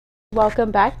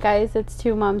Welcome back, guys. It's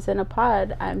Two Moms in a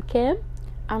Pod. I'm Kim.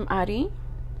 I'm Ari.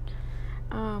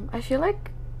 I feel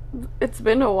like it's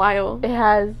been a while. It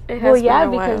has. Well, yeah,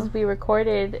 because we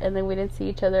recorded and then we didn't see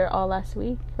each other all last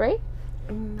week, right?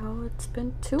 No, it's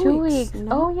been 2 weeks. 2 weeks.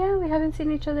 No? Oh, yeah, we haven't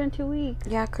seen each other in 2 weeks.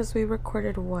 Yeah, because we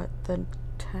recorded, the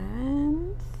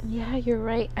 10th? Yeah, you're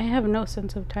right. I have no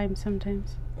sense of time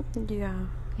sometimes. Yeah.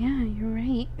 Yeah, you're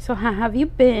right. So, how have you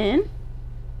been?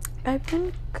 I've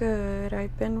been good.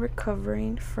 I've been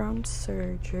recovering from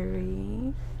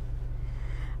surgery.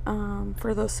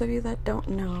 For those of you that don't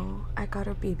know, I got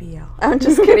a BBL. I'm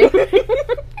just kidding.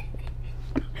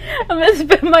 I'm gonna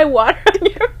spit my water on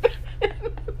your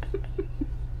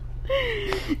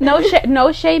bed.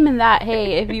 No shame in that.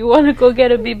 Hey, if you want to go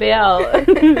get a BBL,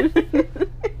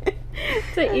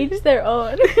 to each their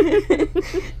own.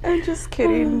 I'm just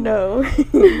kidding. No.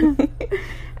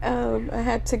 I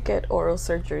had to get oral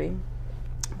surgery,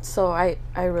 so I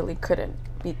really couldn't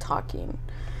be talking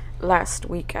last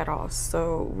week at all.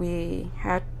 So we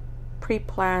had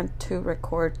pre-planned to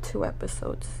record 2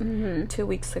 episodes 2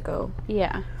 weeks ago.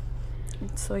 Yeah.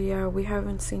 So yeah, we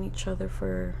haven't seen each other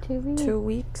for 2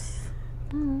 weeks.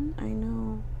 I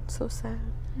know, so sad.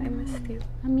 I missed you.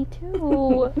 Me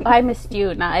too. I missed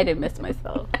you. Nah, I didn't miss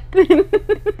myself.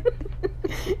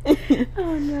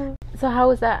 Oh no. So how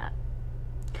was that?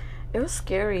 It was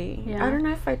scary. Yeah. I don't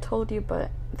know if I told you,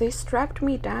 but they strapped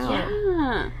me down.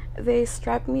 Yeah. They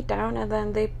strapped me down, and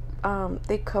then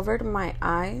they covered my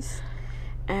eyes.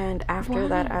 And after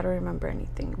that, I don't remember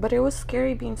anything. But it was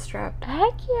scary being strapped.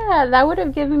 Heck yeah. That would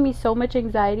have given me so much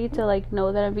anxiety to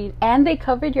know that I'm being... And they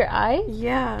covered your eyes?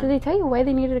 Yeah. Did they tell you why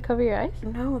they needed to cover your eyes?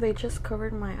 No, they just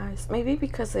covered my eyes. Maybe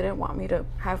because they didn't want me to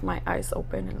have my eyes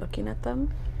open and looking at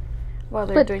them while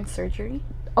they're doing surgery.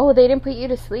 Oh, they didn't put you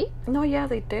to sleep? No, yeah,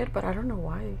 they did, but I don't know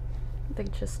why. They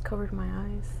just covered my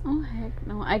eyes. Oh, heck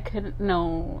no. I couldn't.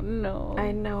 No.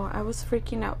 I know. I was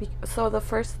freaking out. So the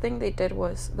first thing they did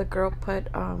was the girl put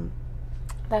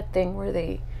that thing where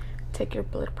they take your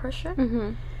blood pressure.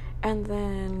 Mm-hmm. And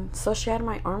then, so she had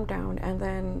my arm down, and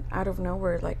then out of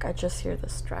nowhere, I just hear the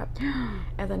strap.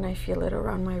 And then I feel it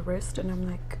around my wrist, and I'm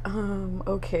like,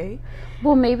 okay.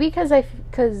 Well, maybe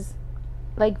because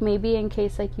maybe in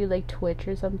case you twitch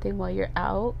or something while you're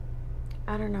out.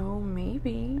 I don't know,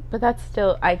 maybe. But that's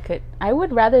still, I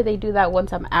would rather they do that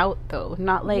once I'm out though,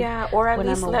 not yeah, or at when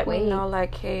least I'm let awake. me know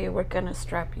hey, we're gonna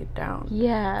strap you down.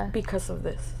 Yeah. Because of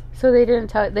this. So they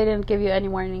didn't give you any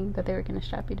warning that they were gonna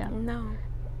strap you down? No.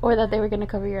 Or that they were gonna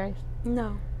cover your eyes?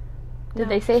 No. Did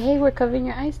they say, hey, we're covering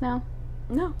your eyes now?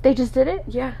 No. They just did it?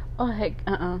 Yeah. Oh heck,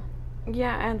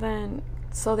 Yeah, and then,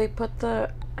 so they put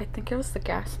I think it was the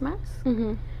gas mask.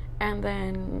 Mm-hmm. And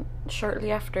then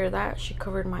shortly after that, she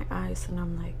covered my eyes, and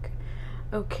I'm like,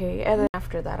 okay. And then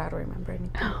after that, I don't remember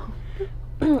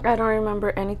anything. I don't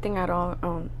remember anything at all.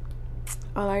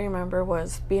 All I remember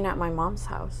was being at my mom's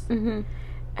house. Mm-hmm.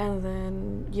 And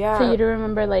then, yeah. So you don't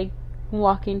remember,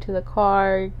 walking to the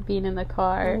car, being in the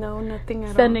car? No, nothing at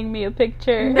all. Sending me a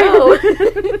picture? No.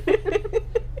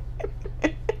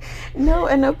 No,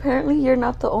 and apparently you're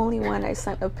not the only one I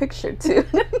sent a picture to.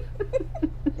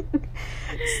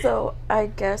 So I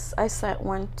guess I sent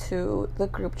one to the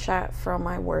group chat from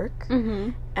my work, Mm-hmm.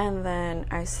 and then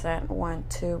I sent one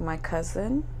to my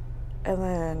cousin, and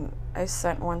then I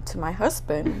sent one to my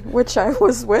husband, which I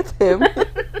was with him.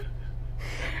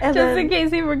 And just in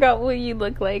case he forgot what you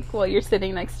look like while you're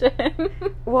sitting next to him.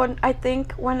 Well, I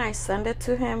think when I sent it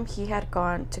to him, he had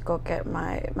gone to go get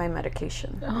my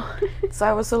medication. Oh. So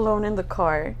I was alone in the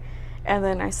car, and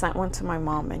then I sent one to my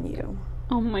mom and you.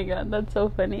 Oh my god, that's so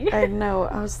funny. I know.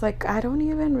 I was like, I don't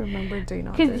even remember doing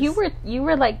all this. Because you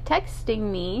were texting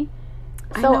me,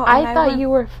 I so know, I thought you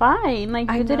were fine.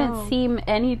 You didn't know. seem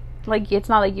any it's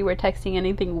not like you were texting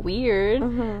anything weird.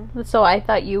 Mm-hmm. So I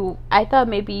thought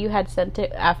maybe you had sent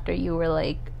it after you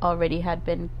were already had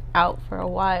been out for a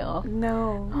while.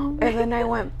 No. Oh And then I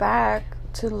went back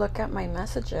to look at my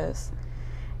messages,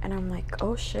 and I'm like,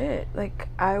 oh shit.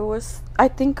 I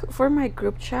think for my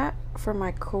group chat, for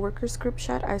my coworkers group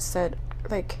chat, I said,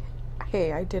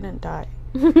 hey, I didn't die.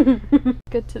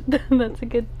 That's a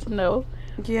good to know.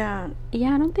 Yeah.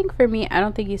 Yeah, I don't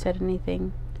think you said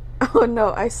anything. Oh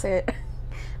no, I said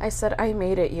I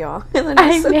made it, y'all. And then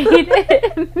I made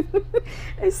it.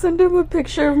 I sent him a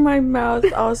picture of my mouth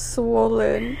all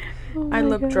swollen. Oh I my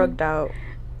look God. drugged out.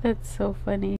 That's so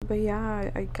funny. But yeah,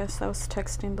 I guess I was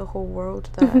texting the whole world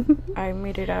that I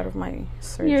made it out of my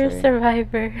surgery. You're a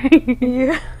survivor.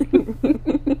 Yeah.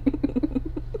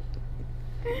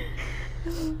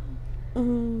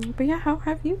 But yeah, how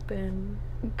have you been?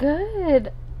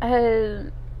 Good.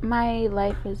 My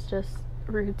life is just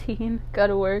routine. Go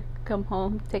to work, come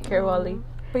home, take care of Wally.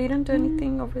 But you didn't do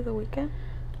anything over the weekend?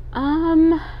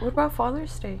 What about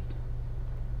Father's Day?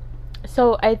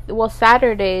 So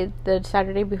Saturday, the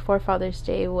Saturday before Father's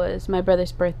Day was my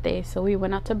brother's birthday. So we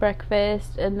went out to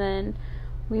breakfast, and then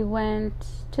we went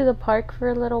to the park for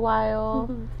a little while.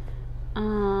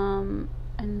 And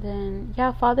then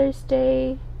Father's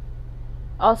Day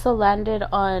also landed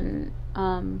on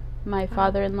my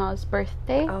father-in-law's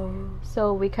birthday.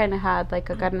 So we kind of had like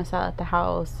a carne asada at the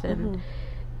house, and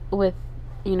with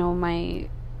my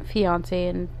fiance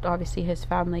and obviously his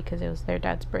family, because it was their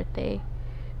dad's birthday.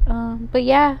 But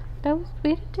yeah,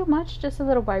 we didn't do much, just a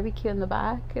little barbecue in the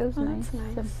back. It was nice,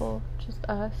 simple, just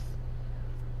us.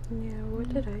 Yeah, what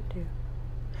did I do?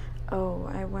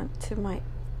 I went to my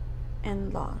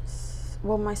in-laws,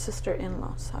 my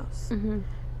sister-in-law's house.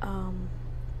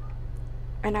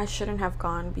 And I shouldn't have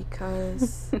gone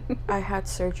because I had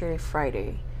surgery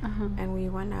Friday, and we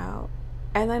went out.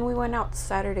 And then we went out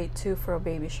Saturday too for a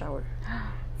baby shower,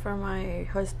 for my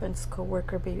husband's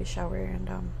co-worker baby shower.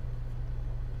 And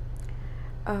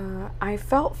I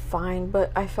felt fine,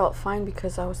 but I felt fine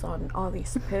because I was on all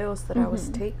these pills that I was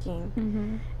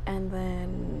taking. And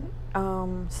then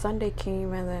Sunday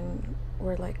came, and then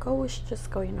we're like, we should just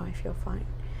go, I feel fine.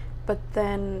 But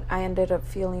then I ended up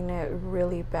feeling it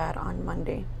really bad on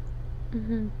Monday.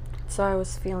 So I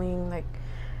was feeling like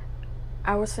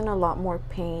I was in a lot more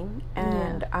pain,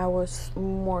 and I was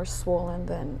more swollen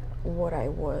than what I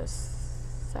was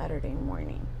Saturday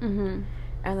morning.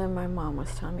 And then my mom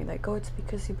was telling me like, it's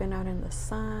because you've been out in the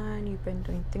sun, you've been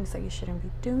doing things that you shouldn't be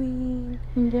doing.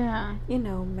 Yeah.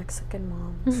 Mexican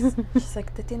moms. She's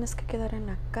like, te tienes que quedar en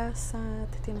la casa,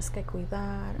 te tienes que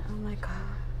cuidar. I'm like,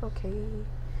 okay.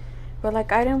 But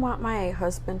like, I didn't want my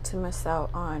husband to miss out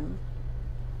on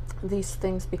these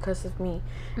things because of me.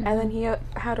 And then he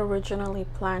had originally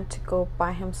planned to go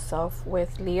by himself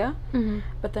with Leah.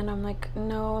 But then I'm like,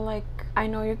 no, like, I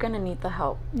know you're gonna need the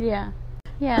help.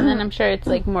 Yeah, and then I'm sure it's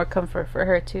like more comfort for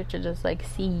her too, to just like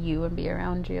see you and be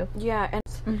around you. Yeah.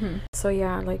 And so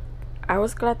like, I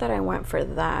was glad that I went for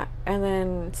that. And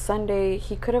then Sunday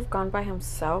he could have gone by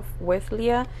himself with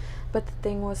Leah, but the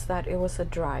thing was that it was a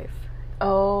drive.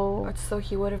 So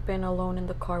he would have been alone in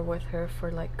the car with her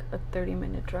for like a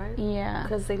 30-minute drive. Yeah.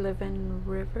 Because they live in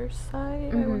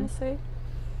Riverside, I want to say.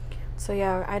 So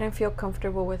yeah, I didn't feel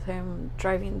comfortable with him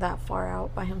driving that far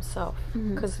out by himself.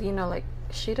 Because, like,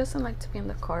 she doesn't like to be in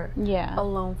the car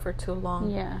alone for too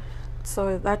long. Yeah.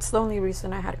 So that's the only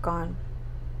reason I had gone.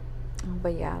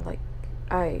 But yeah, like,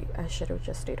 I should have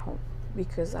just stayed home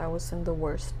because I was in the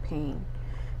worst pain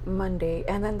Monday.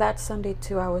 And then that Sunday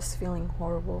too, I was feeling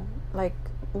horrible. Like,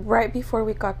 right before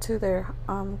we got to their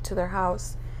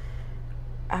house,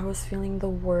 I was feeling the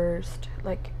worst.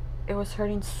 Like, it was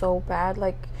hurting so bad.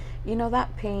 Like,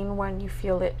 that pain when you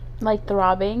feel it like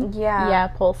throbbing,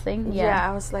 pulsing. Yeah,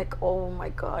 I was like, oh my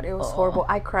god, it was horrible.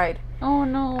 I cried. Oh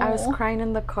no. I was crying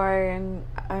in the car, and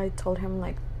I told him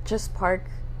like, just park,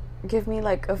 give me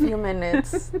like a few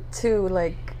minutes to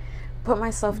like put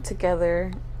myself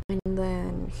together. And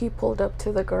then he pulled up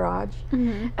to the garage,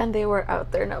 and they were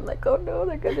out there, and I'm like, oh no,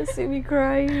 they're gonna see me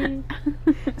crying.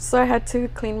 So I had to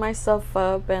clean myself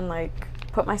up and like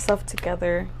put myself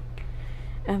together.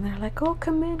 And they're like, oh,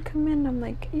 come in. I'm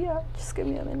like, yeah, just give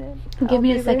me a minute. Give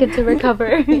me a second to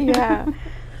recover. Yeah.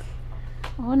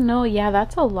 Oh no, yeah,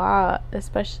 that's a lot.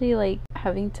 Especially like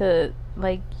having to,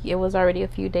 like, it was already a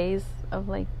few days of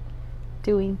like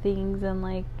doing things and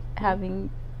like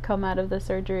having come out of the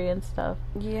surgery and stuff.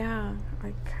 Yeah,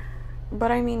 like,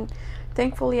 but I mean,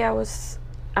 thankfully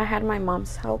I had my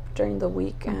mom's help during the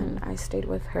week, and I stayed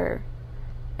with her,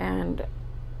 and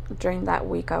during that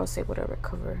week I was able to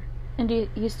recover. And do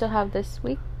you still have this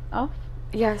week off?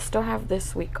 Yeah, I still have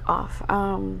this week off.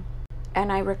 And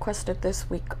I requested this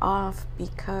week off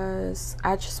because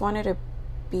I just wanted to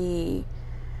be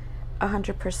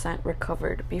 100%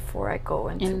 recovered before I go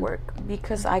into work,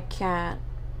 because I can't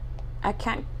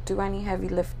do any heavy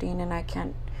lifting, and I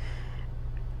can't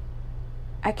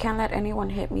let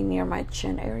anyone hit me near my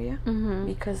chin area,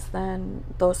 because then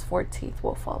those 4 teeth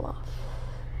will fall off.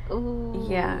 Ooh.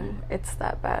 Yeah, it's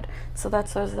that bad. So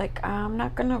that's why I was like, I'm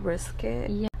not gonna risk it.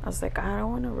 Yeah. I was like, I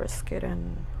don't want to risk it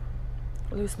and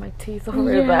lose my teeth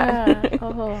over that.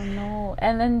 Oh no.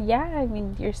 And then I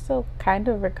mean, you're still kind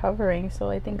of recovering, so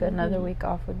I think another week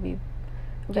off would be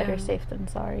better safe than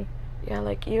sorry. Yeah,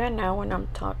 like even now when I'm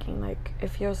talking, like it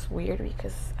feels weird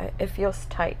because it feels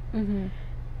tight. I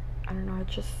don't know,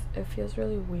 it feels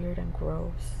really weird and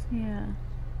gross. Yeah.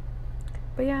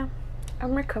 But yeah,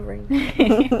 I'm recovering.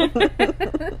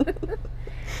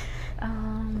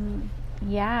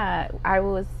 Yeah, I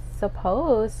was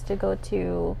supposed to go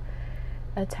to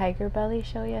a Tiger Belly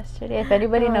show yesterday. If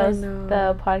anybody knows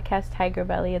the podcast Tiger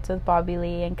Belly, it's with Bobby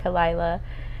Lee and Kalila.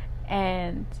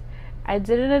 And I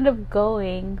didn't end up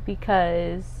going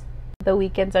because the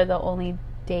weekends are the only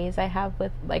days I have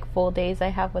with, like, full days I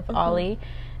have with Ollie.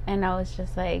 And I was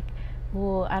just like,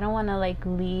 well, I don't want to, like,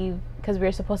 leave, because we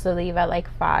were supposed to leave at, like,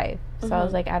 5. So I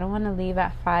was like, I don't want to leave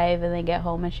at 5 and then get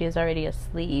home and she's already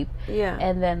asleep. Yeah.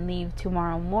 And then leave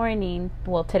tomorrow morning,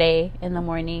 well, today in the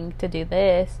morning to do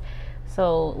this.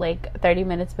 So, like, 30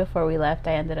 minutes before we left,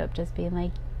 I ended up just being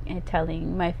like,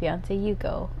 telling my fiance, you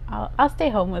go. I'll stay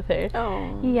home with her.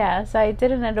 Oh. Yeah, so I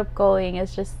didn't end up going.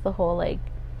 It's just the whole, like,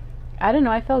 I don't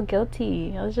know, I felt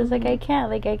guilty. I was just like, I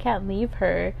can't leave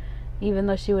her, even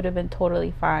though she would have been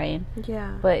totally fine.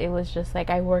 Yeah. But it was just like,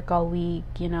 I work all week,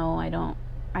 you know,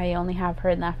 I only have her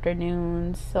in the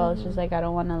afternoons. So I was just like, I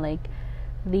don't want to, like,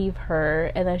 leave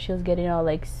her. And then she was getting all,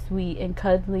 like, sweet and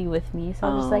cuddly with me. So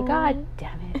I was just like, God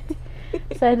damn it.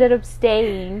 So I ended up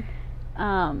staying.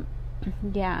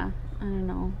 Yeah, I don't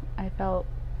know. I felt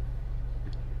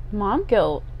mom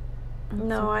guilt.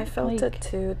 No, I felt like, it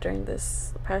too during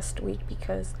this past week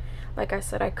because, like I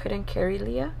said, I couldn't carry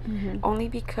Leah. Only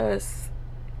because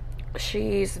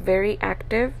she's very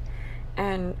active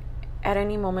and at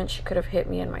any moment she could have hit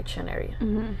me in my chin area.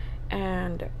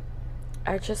 And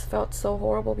I just felt so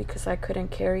horrible because I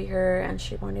couldn't carry her and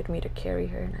she wanted me to carry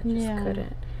her and I just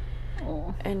couldn't.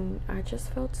 Oh. And I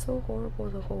just felt so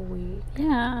horrible the whole week.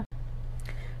 Yeah.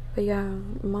 But yeah,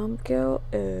 mom guilt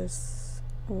is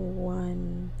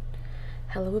one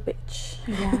hell of a bitch.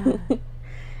 Yeah.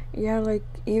 Yeah, like,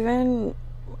 even,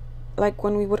 like,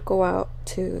 when we would go out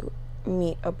to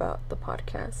meet about the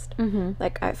podcast,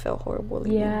 like, I felt horrible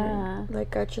leaving her.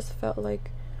 Like, I just felt like,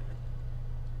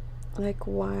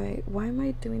 why am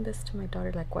I doing this to my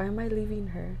daughter? Like, why am I leaving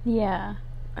her? Yeah.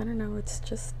 I don't know, it's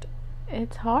just...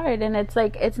 It's hard, and it's,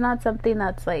 like, it's not something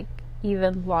that's, like,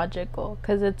 even logical,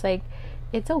 because it's, like,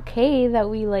 it's okay that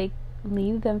we, like,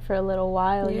 leave them for a little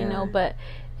while, you know, but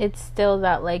it's still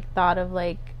that, like, thought of,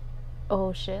 like,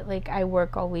 oh, shit, like, I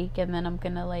work all week, and then I'm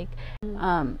gonna, like,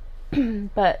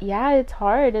 but, yeah, it's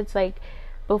hard. It's, like,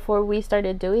 before we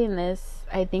started doing this,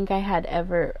 I think I had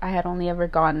only ever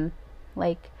gone,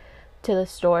 like, to the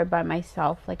store by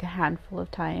myself, like, a handful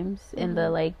of times, in the,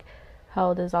 like, how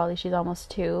old is Ollie? She's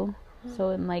almost 2.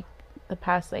 So in, like, the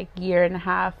past, like, year and a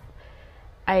half,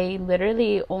 I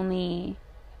literally only,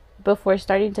 before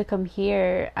starting to come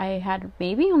here, I had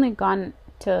maybe only gone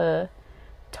to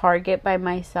Target by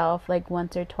myself, like,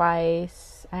 once or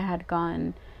twice. I had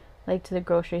gone, like, to the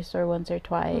grocery store once or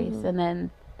twice. And then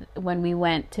when we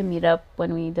went to meet up,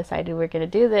 when we decided we were going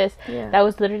to do this, that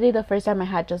was literally the first time I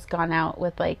had just gone out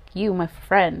with, like, you, my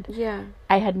friend. Yeah.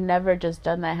 I had never just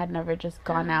done that. I had never just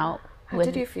gone out. How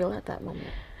did you feel at that moment?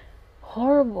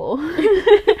 Horrible.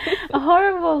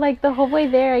 Horrible. Like, the whole way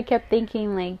there, I kept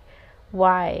thinking, like,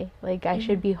 why? Like, I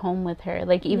should be home with her.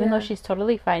 Like, even though she's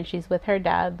totally fine, she's with her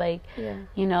dad, like,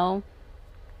 you know.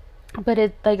 But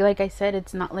it, like I said,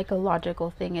 it's not, like, a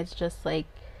logical thing. It's just, like,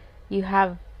 you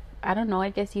have, I don't know, I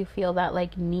guess you feel that,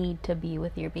 like, need to be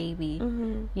with your baby.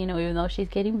 You know, even though she's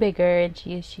getting bigger and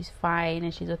she's fine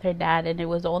and she's with her dad. And it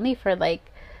was only for,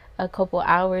 like, a couple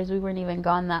hours. We weren't even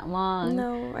gone that long.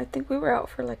 No, I think we were out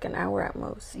for, like, an hour at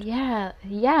most. Yeah.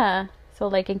 So,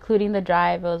 like, including the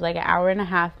drive, it was, like, an hour and a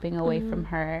half being away from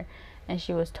her. And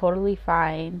she was totally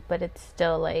fine. But it's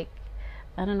still, like,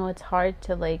 I don't know, it's hard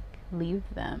to, like, leave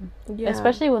them. Yeah.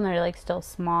 Especially when they're, like, still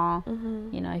small.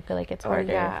 You know, I feel like it's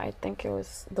harder. Yeah, I think it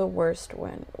was the worst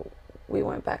when we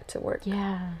went back to work.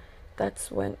 Yeah. That's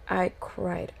when I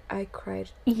cried.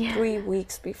 3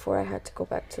 weeks before I had to go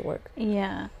back to work.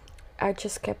 Yeah. I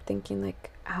just kept thinking, like,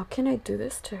 how can I do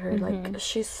this to her? Like,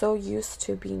 she's so used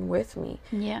to being with me.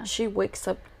 Yeah. She wakes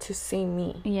up to see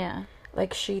me. Yeah.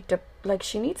 Like, she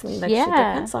needs me. Like, she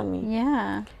depends on me.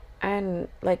 Yeah. And,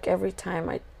 like, every time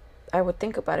I would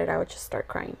think about it, I would just start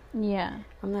crying. Yeah.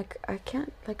 I'm like, I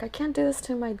can't do this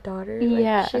to my daughter.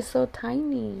 Like, she's so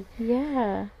tiny.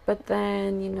 Yeah. But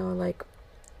then, you know, like,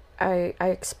 I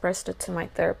expressed it to my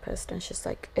therapist, and she's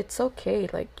like, it's okay,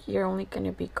 like, you're only going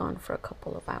to be gone for a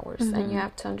couple of hours, and you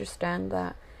have to understand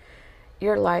that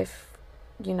your life,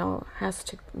 you know, has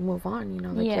to move on, you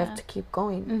know, like, you have to keep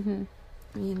going.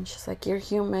 And she's like, you're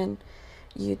human,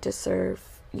 you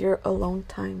deserve your alone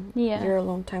time, your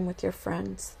alone time with your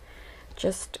friends.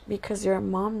 Just because you're a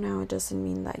mom now, it doesn't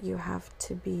mean that you have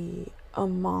to be a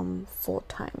mom full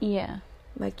time. Yeah.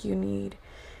 Like,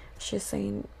 she's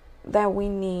saying that we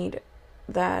need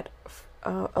that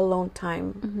alone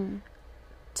time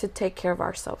to take care of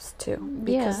ourselves too,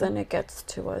 because then it gets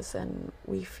to us and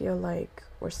we feel like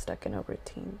we're stuck in a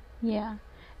routine. Yeah.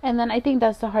 And then I think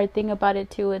that's the hard thing about it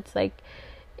too. It's like,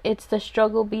 it's the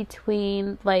struggle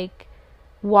between like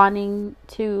wanting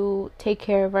to take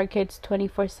care of our kids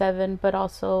 24/7, but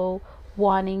also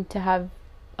wanting to have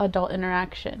adult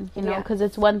interaction, you know, because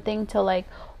it's one thing to like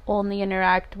only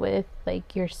interact with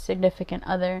like your significant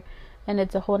other, and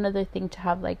it's a whole nother thing to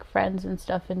have like friends and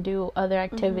stuff and do other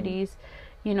activities,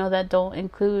 you know, that don't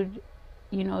include,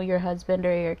 you know, your husband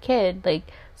or your kid.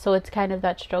 Like, so it's kind of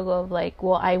that struggle of like,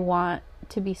 well, I want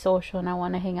to be social and I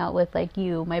want to hang out with like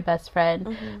you, my best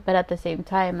friend, but at the same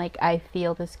time, like, I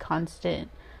feel this constant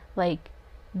like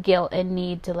guilt and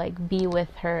need to like be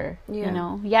with her, you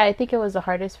know. I think it was the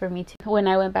hardest for me too. When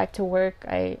I went back to work,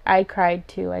 I cried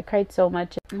too. I cried so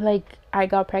much. Like, I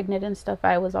got pregnant and stuff,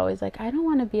 I was always like, I don't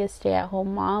want to be a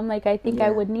stay-at-home mom. Like, I think I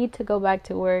would need to go back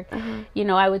to work. You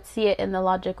know, I would see it in the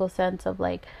logical sense of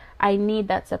like, I need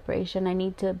that separation, I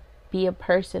need to be a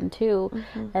person too.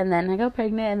 And then I got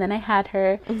pregnant, and then I had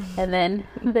her, and then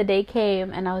the day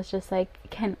came and I was just like,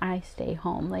 can I stay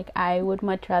home? Like, I would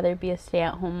much rather be a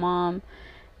stay-at-home mom,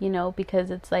 you know, because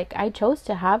it's like, I chose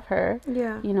to have her.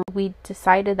 You know, we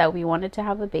decided that we wanted to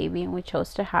have a baby and we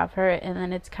chose to have her, and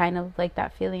then it's kind of like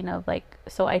that feeling of like,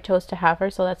 so I chose to have her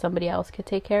so that somebody else could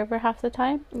take care of her half the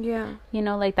time. You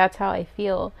know, like, that's how I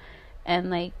feel. And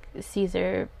like,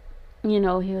 Caesar, you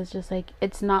know, he was just like,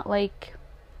 it's not like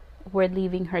we're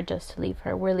leaving her just to leave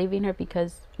her. We're leaving her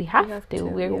because we have to.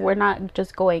 We're not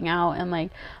just going out and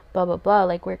like blah blah blah.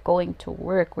 Like, we're going to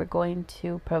work. We're going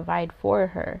to provide for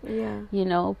her. You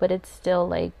know, but it's still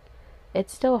like,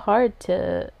 it's still hard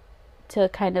to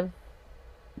kind of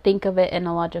think of it in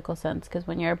a logical sense, because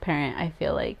when you're a parent, I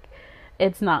feel like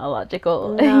it's not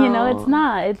logical. You know, it's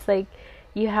not. It's like,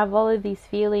 you have all of these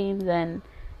feelings, and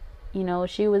you know,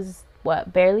 she was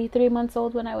barely 3 months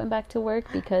old when I went back to work,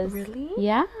 because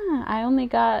I only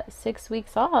got 6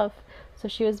 weeks off, so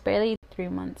she was barely 3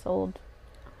 months old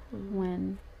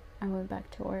when I went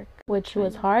back to work, which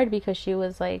was hard because she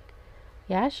was like,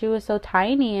 she was so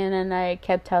tiny. And then I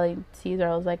kept telling Caesar,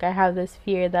 I was like, I have this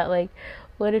fear that like,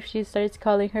 what if she starts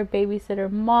calling her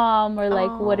babysitter mom, or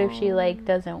like, what if she like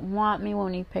doesn't want me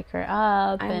when we pick her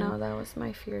up? I know, that was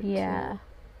my fear too.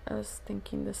 I was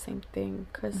thinking the same thing,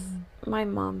 because my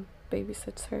mom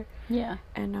babysits her,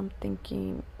 and I'm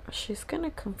thinking she's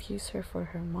gonna confuse her for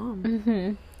her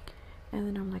mom. And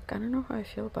then I'm like, I don't know how I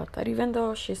feel about that, even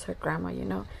though she's her grandma, you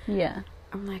know.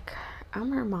 I'm like,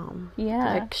 I'm her mom.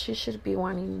 Like, she should be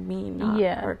wanting me, not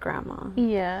her grandma.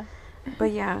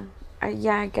 But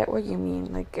I get what you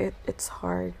mean. Like, it's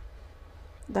hard.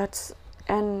 That's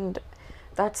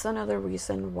another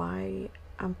reason why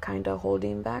I'm kind of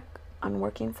holding back on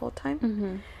working full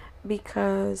time,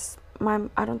 because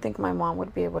I don't think my mom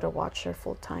would be able to watch her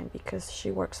full time, because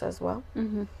she works as well.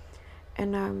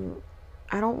 And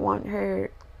I don't want her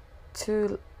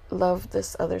to love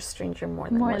this other stranger more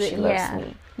than what she loves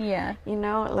me. You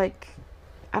know, like,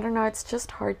 I don't know, it's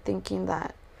just hard thinking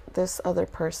that this other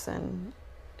person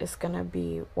is gonna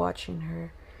be watching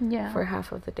her for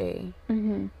half of the day,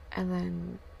 and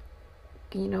then,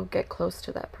 you know, get close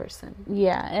to that person.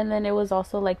 And then it was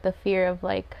also like the fear of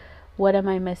like, what am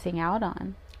I missing out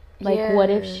on? Like, what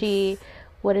if she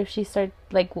started,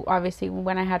 like, obviously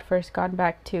when I had first gone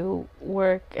back to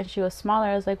work and she was smaller,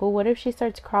 I was like, well, what if she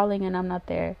starts crawling and I'm not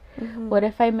there? What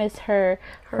if I miss her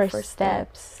first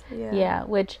steps?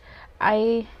 Which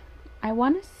I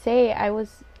want to say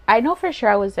I know for sure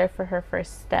I was there for her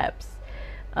first steps.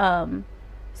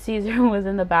 Caesar was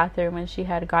in the bathroom and she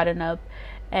had gotten up,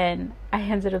 and I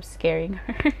ended up scaring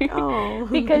her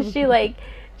because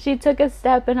she took a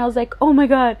step and I was like, oh my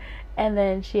god. And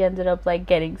then she ended up like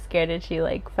getting scared and she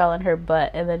like fell on her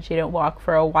butt, and then she didn't walk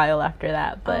for a while after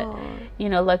that. But you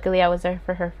know, luckily I was there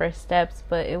for her first steps,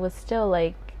 but it was still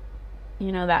like,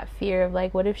 you know, that fear of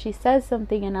like, what if she says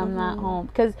something and I'm not home?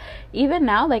 Because even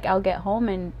now, like, I'll get home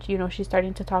and, you know, she's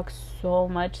starting to talk so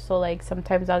much, so like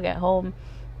sometimes I'll get home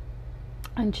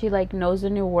and she like knows a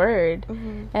new word,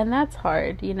 and that's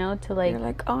hard, you know, to like, you're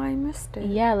like, oh, I missed it.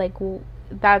 Like,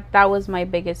 that was my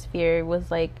biggest fear,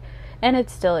 was like, and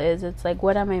it still is, it's like,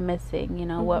 what am I missing, you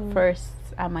know? What first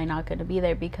am I not going to be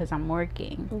there because I'm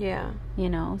working? You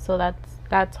know, so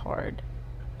that's hard.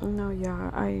 No,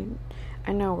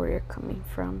 I know where you're coming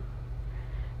from.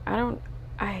 I don't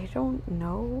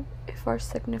know if our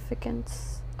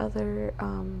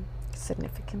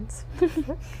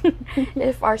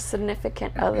if our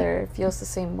significant other feels the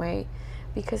same way,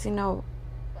 because, you know,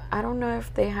 I don't know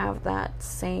if they have that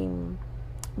same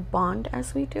bond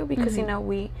as we do, because you know,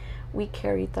 we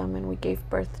carried them and we gave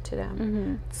birth to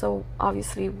them, so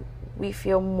obviously we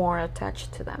feel more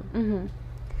attached to them.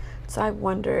 So I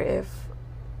wonder if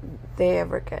they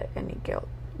ever get any guilt.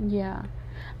 Yeah.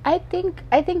 I think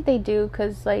they do,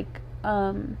 because like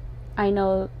I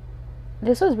know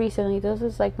this was recently, this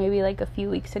was like maybe like a few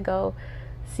weeks ago.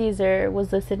 Caesar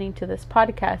was listening to this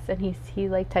podcast, and he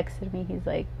like texted me. He's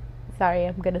like, sorry,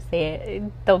 I'm gonna say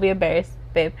it, don't be embarrassed,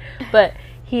 babe, but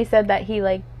he said that he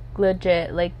like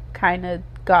legit like kind of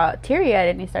got teary-eyed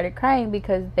and he started crying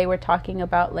because they were talking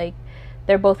about like,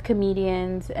 they're both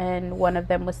comedians, and one of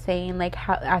them was saying like,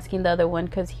 asking the other one,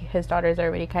 because his daughters are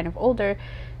already kind of older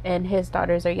and his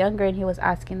daughters are younger, and he was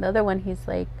asking the other one, he's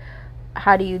like,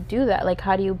 how do you do that, like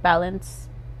how do you balance,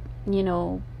 you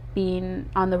know, being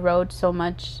on the road so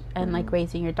much and like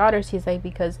raising your daughters? He's like,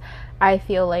 because I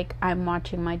feel like I'm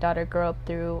watching my daughter grow up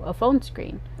through a phone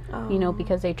screen, you know,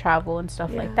 because they travel and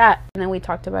stuff like that. And then we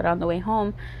talked about it on the way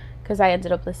home, because I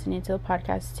ended up listening to the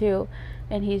podcast too,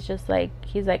 and he's like,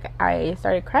 I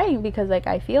started crying because like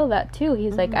I feel that too.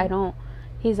 He's like,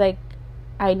 he's like,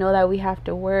 I know that we have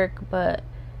to work, but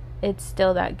it's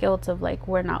still that guilt of like,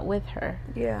 we're not with her,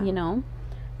 you know.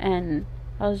 And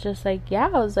I was just like, I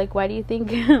was like, why do you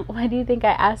think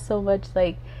I ask so much,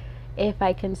 like, if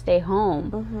I can stay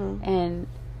home? And,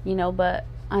 you know, but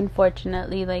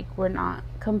unfortunately, like, we're not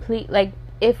complete, like,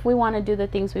 if we want to do the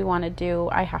things we want to do,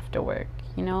 I have to work,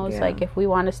 you know. It's like, if we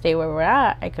want to stay where we're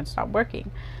at, I could stop working.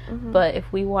 But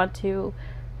if we want to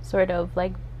sort of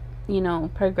like, you know,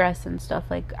 progress and stuff,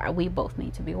 like, we both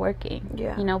need to be working,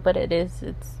 you know. But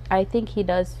I think he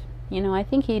does, you know, I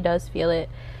think he does feel it.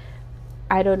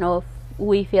 I don't know if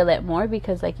we feel it more,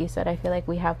 because like you said, I feel like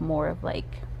we have more of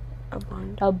like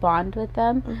a bond with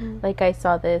them. Like I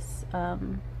saw this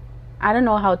I don't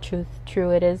know how true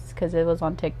it is, because it was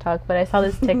on TikTok, but I saw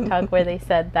this TikTok where they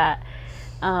said that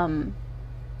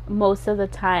most of the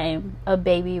time a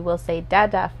baby will say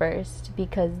dada first,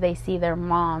 because they see their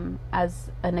mom as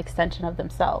an extension of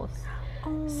themselves.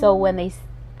 So when they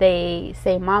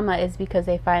say mama, is because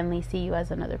they finally see you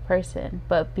as another person,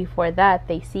 but before that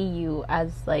they see you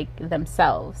as like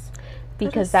themselves,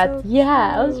 because that's so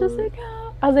I was just like,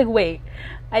 oh. I was like, wait,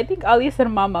 I think Ali said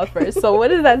mama first, so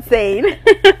what is that saying?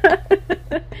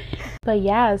 But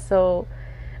yeah, so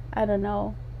I don't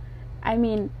know, I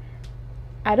mean,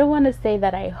 I don't want to say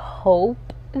that I hope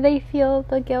they feel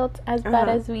the guilt as bad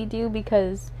as we do,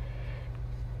 because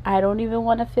I don't even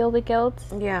want to feel the guilt.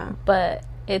 But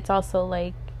it's also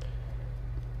like,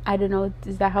 I don't know,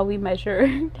 is that how we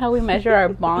measure our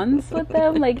bonds with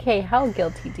them? Like, hey, how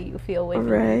guilty do you feel when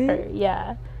you hurt?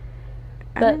 Yeah.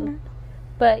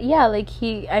 But yeah, like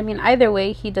I mean, either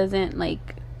way, he doesn't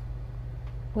like,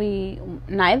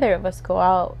 neither of us go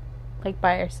out like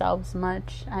by ourselves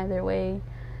much either way,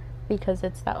 because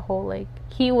it's that whole like,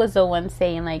 he was the one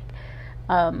saying like,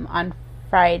 on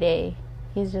Friday,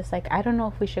 he's just like, I don't know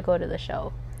if we should go to the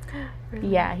show. Really?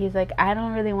 Yeah, he's like, I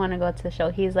don't really want to go to the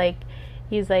show. He's like,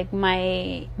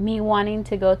 me wanting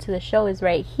to go to the show is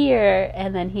right here,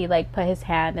 and then he like put his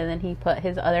hand, and then he put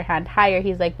his other hand higher.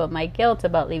 He's like, but my guilt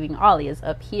about leaving Ollie is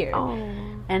up here.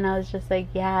 And I was just like,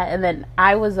 yeah. And then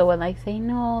I was the one like saying,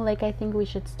 no, like I think we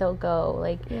should still go,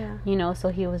 like, you know. So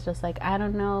he was just like, I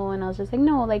don't know, and I was just like,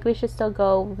 no, like we should still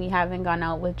go. We haven't gone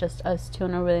out with just us two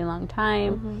in a really long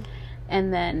time.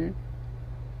 And then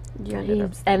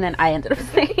I ended up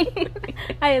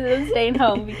staying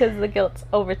home because the guilt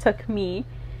overtook me.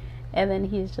 And then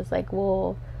he's just like,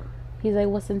 well,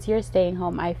 since you're staying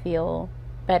home, I feel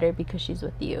better because she's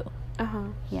with you.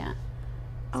 Yeah.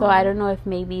 So I don't know if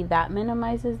maybe that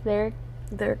minimizes their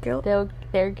guilt.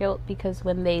 Their guilt, because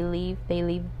when they leave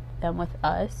them with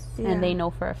us, and they know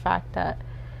for a fact that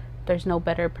there's no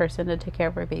better person to take care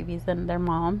of our babies than their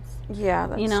moms. Yeah,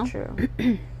 that's true.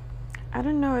 I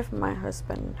don't know if my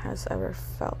husband has ever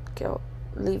felt guilt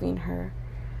leaving her,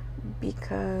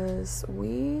 because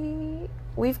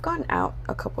we've gone out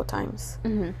a couple times,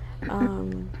 and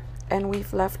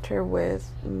we've left her with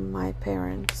my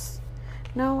parents.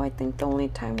 No, I think the only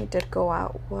time we did go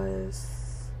out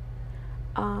was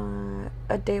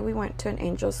a day we went to an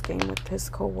Angels game with his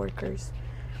co-workers.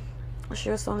 She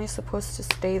was only supposed to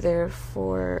stay there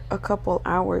for a couple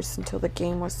hours until the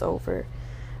game was over,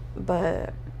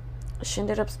 but she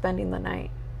ended up spending the night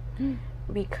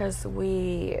because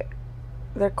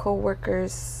their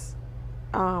co-workers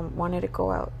wanted to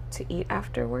go out to eat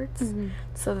afterwards.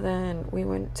 So then we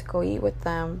went to go eat with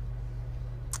them,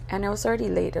 and it was already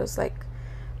late. It was like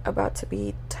about to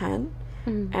be 10,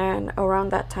 and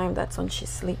around that time, that's when she's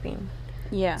sleeping.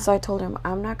 So I told him,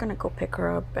 I'm not gonna go pick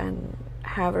her up and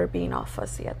have her being all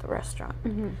fussy at the restaurant.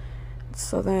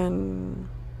 So then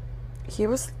he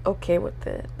was okay with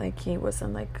it. Like, he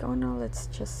wasn't like, oh no, let's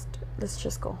just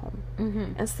go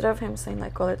home. Instead of him saying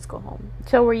like, oh, let's go home.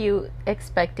 So were you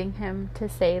expecting him to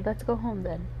say, let's go home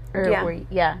then? Or yeah. Were you,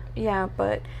 yeah. Yeah,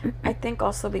 but I think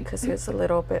also because he was a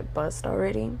little bit buzzed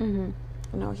already.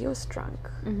 No, he was drunk.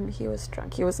 He was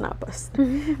drunk. He was not buzzed.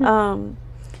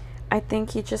 I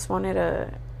think he just wanted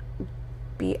to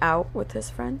be out with his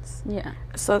friends. Yeah.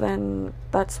 So then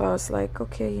that's why I was like,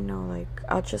 okay, you know, like,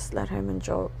 I'll just let him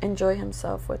enjoy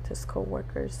himself with his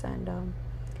coworkers, and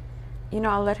you know,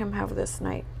 I'll let him have this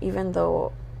night, even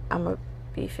though I'm gonna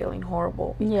be feeling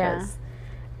horrible because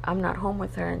I'm not home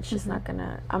with her, and she's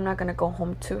I'm not gonna go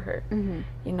home to her.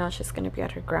 You know, she's gonna be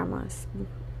at her grandma's.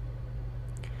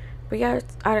 But yeah,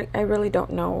 I really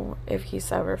don't know if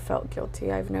he's ever felt guilty.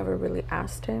 I've never really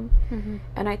asked him.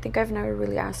 And I think I've never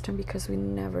really asked him because we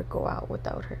never go out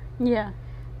without her. Yeah.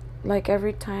 Like,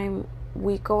 every time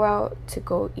we go out to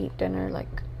go eat dinner,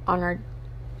 like, on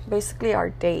basically our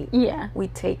date, we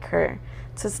take her.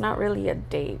 So it's not really a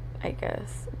date, I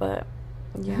guess. But,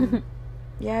 yeah.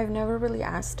 Yeah, I've never really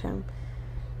asked him.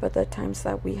 But the times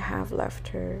that we have left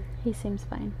her, he seems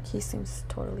fine. He seems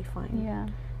totally fine. Yeah.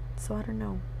 So I don't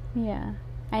know. Yeah,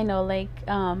 I know, like,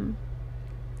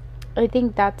 I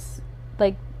think that's,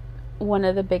 like, one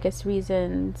of the biggest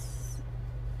reasons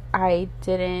I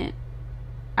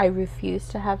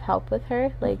refused to have help with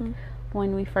her, like,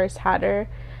 when we first had her,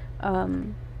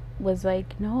 was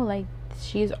like, no, like,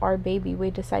 she's our baby,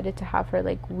 we decided to have her,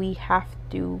 like, we have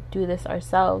to do this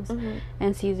ourselves.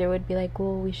 And Caesar would be like,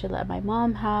 well, we should let my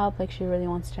mom help, like, she really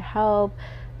wants to help,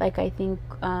 like, I think,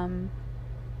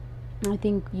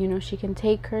 you know, she can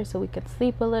take her so we could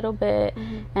sleep a little bit.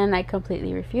 And I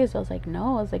completely refused. I was like,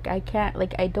 no. I was like, I can't,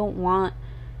 like, I don't want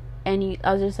any.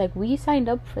 I was just like, we signed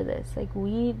up for this, like,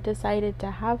 we decided to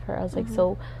have her. I was like,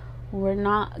 so we're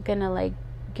not gonna, like,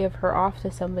 give her off to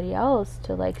somebody else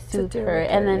to, like, soothe her.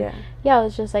 And then I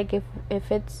was just like,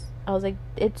 if it's, I was like,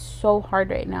 it's so hard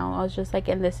right now. I was just like,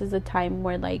 and this is a time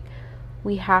where, like,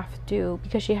 we have to,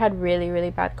 because she had really,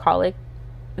 really bad colic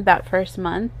that first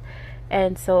month.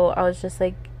 And so I was just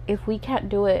like, if we can't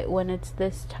do it when it's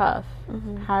this tough,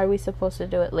 how are we supposed to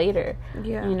do it later?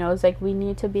 Yeah. You know, it's like, we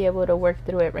need to be able to work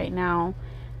through it right now.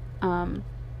 You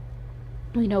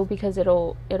know, because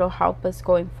it'll help us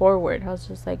going forward. I was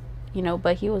just like, you know,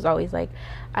 but he was always like,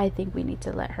 I think we need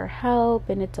to let her help,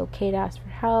 and it's okay to ask for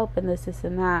help, and this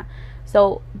and that.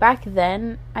 So back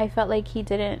then, I felt like he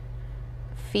didn't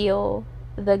feel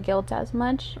the guilt as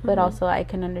much, but also I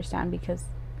can understand because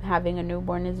having a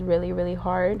newborn is really, really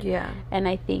hard. Yeah. And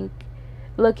I think,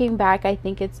 looking back, I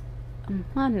think it's,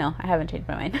 no, I haven't changed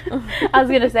my mind. I was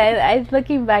gonna say,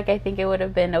 looking back, I think it would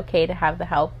have been okay to have the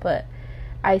help, but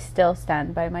I still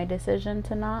stand by my decision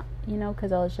to not, you know,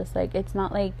 because I was just like, it's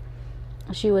not like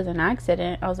she was an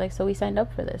accident. I was like, so we signed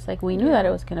up for this, like, we knew that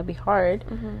it was gonna be hard.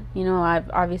 You know,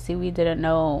 obviously we didn't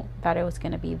know that it was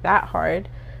gonna be that hard,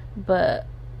 but,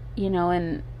 you know,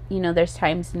 and you know, there's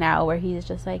times now where he's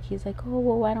like, oh,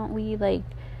 well, why don't we, like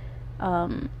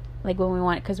when we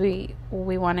want, because we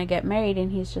want to get married,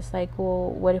 and he's just like,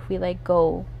 well, what if we, like,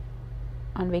 go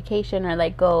on vacation, or,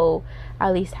 like, go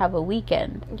at least have a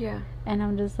weekend? Yeah. And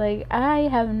I'm just like,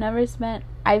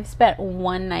 I've spent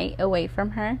one night away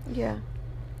from her. Yeah.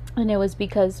 And it was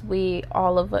because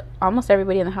almost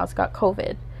everybody in the house got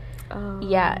COVID. Oh.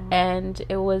 Yeah, and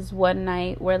it was one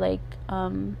night where, like,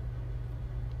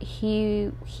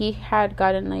 he had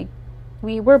gotten, like,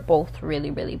 we were both really,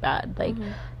 really bad. Like,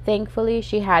 thankfully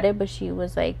she had it, but she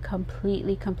was, like,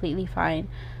 completely fine.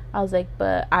 I was like,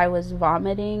 but I was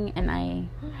vomiting, and I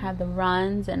had the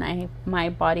runs, and my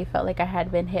body felt like I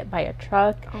had been hit by a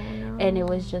truck. Oh, no. And it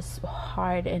was just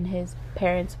hard, and his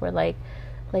parents were like,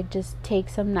 just take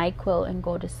some NyQuil and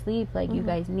go to sleep, like, you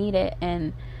guys need it.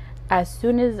 And as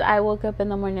soon as I woke up in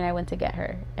the morning, I went to get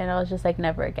her, and I was just like,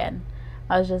 never again.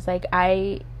 I was just like,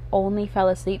 I only fell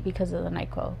asleep because of the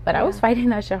NyQuil. But I was fighting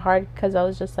that shit hard because I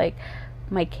was just like,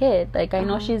 my kid, like, I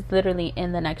know she's literally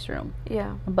in the next room.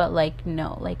 Yeah. But, like,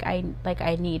 no, like, I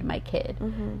need my kid.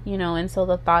 You know, and so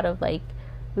the thought of, like,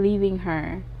 leaving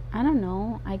her, I don't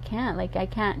know, I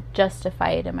can't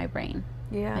justify it in my brain.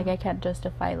 Yeah. Like, I can't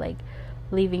justify, like,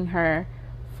 leaving her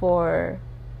for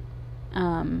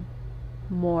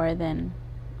more than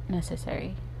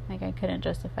necessary. Like, I couldn't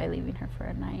justify leaving her for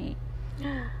a night.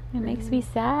 It makes me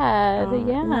sad.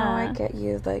 Yeah. No, I get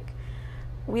you. Like,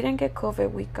 we didn't get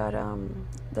COVID. We got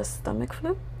the stomach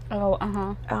flu. Oh,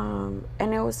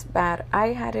 and it was bad. I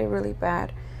had it really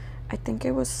bad. I think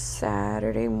it was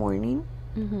Saturday morning.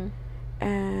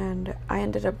 And I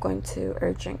ended up going to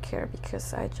urgent care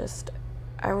because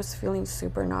I was feeling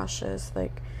super nauseous.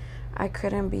 Like, I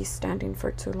couldn't be standing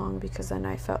for too long because then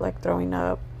I felt like throwing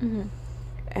up.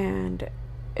 And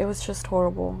it was just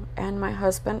horrible. And my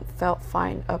husband felt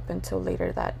fine up until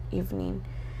later that evening,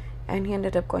 and he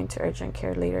ended up going to urgent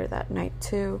care later that night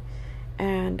too.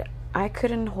 And I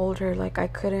couldn't hold her, like I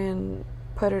couldn't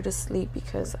put her to sleep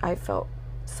because I felt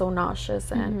so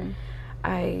nauseous, and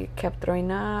I kept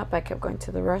throwing up. I kept going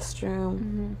to the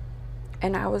restroom,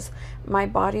 and my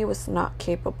body was not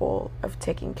capable of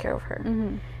taking care of her.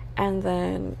 And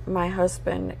then my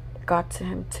husband got to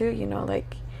him too, you know,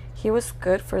 like he was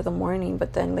good for the morning,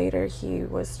 but then later he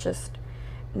was just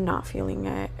not feeling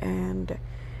it, and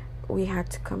we had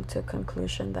to come to a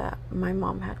conclusion that my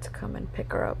mom had to come and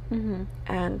pick her up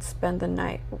and spend the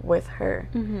night with her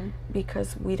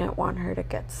because we didn't want her to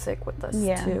get sick with us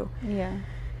too.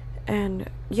 And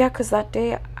because that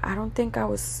day I don't think I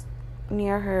was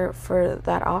near her for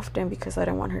that often because I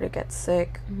didn't want her to get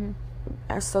sick.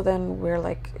 And so then we're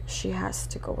like, she has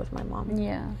to go with my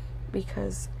mom.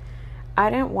 Because I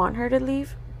didn't want her to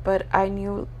leave, but I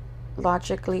knew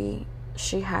logically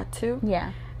she had to.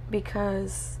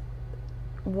 Because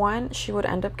one, she would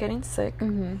end up getting sick.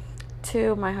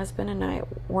 Two, my husband and I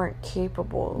weren't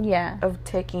capable of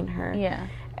taking her.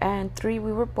 And three,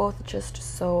 we were both just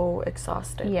so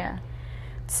exhausted.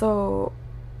 So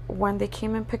when they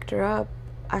came and picked her up,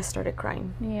 I started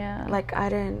crying. Like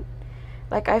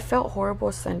I felt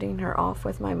horrible sending her off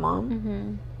with my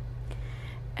mom.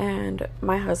 And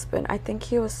my husband, I think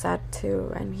he was sad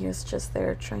too, and he was just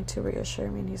there trying to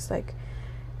reassure me, and he's like,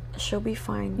 she'll be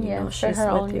fine, you know, she's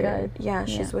with your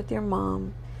she's with your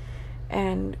mom,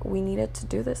 and we needed to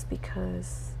do this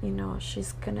because, you know,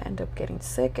 she's gonna end up getting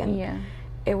sick, and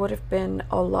it would have been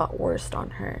a lot worse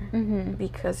on her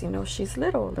because, you know, she's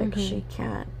little, like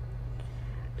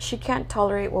she can't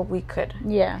tolerate what we could.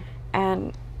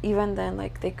 And even then,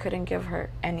 like, they couldn't give her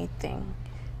anything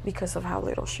because of how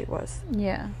little she was.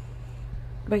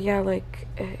 But like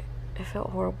it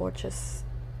felt horrible just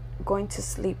going to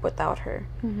sleep without her.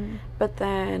 But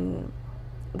then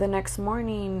the next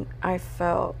morning I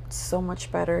felt so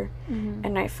much better,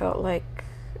 and I felt like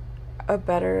a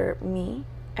better me,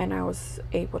 and I was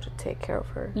able to take care of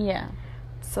her.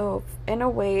 So in a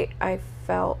way I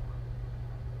felt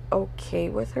okay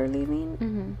with her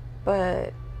leaving,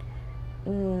 but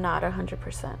not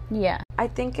 100%. I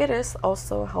think it is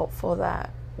also helpful that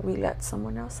we let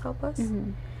someone else help us,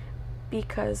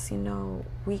 because, you know,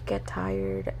 we get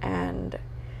tired and,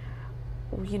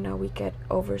 you know, we get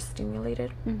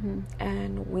overstimulated,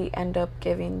 and we end up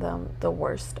giving them the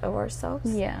worst of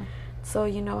ourselves. So,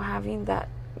 you know, having that,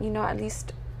 you know, at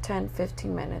least 10-15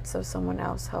 minutes of someone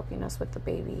else helping us with the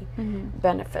baby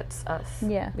benefits us,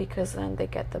 because then they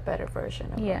get the better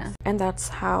version of us. And that's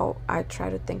how I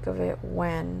try to think of it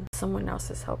when someone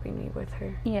else is helping me with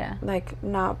her. Like,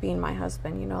 not being my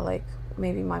husband, you know, like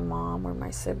maybe my mom or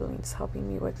my siblings helping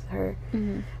me with her.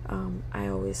 I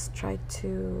always try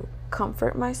to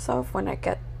comfort myself when I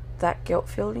get that guilt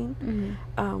feeling,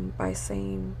 by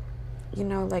saying, you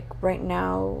know, like right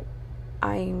now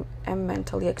I am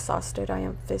mentally exhausted, I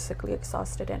am physically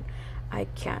exhausted, and I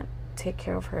can't take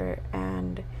care of her.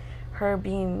 And her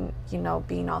being, you know,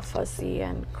 being all fussy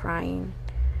and crying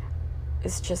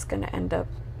is just gonna end up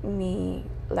me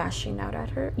lashing out at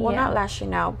her. Well, not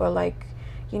lashing out, but like,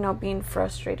 you know, being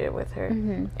frustrated with her.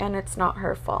 And it's not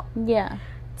her fault.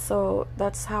 So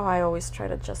that's how I always try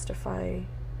to justify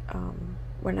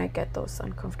when I get those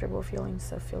uncomfortable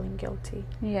feelings of feeling guilty.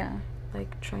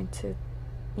 Like trying to,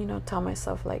 you know, tell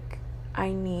myself like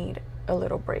I need a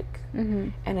little break,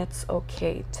 and it's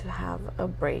okay to have a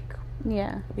break,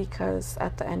 because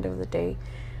at the end of the day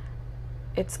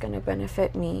it's gonna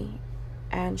benefit me,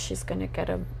 and she's gonna get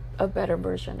a better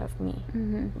version of me,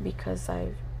 because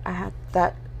I had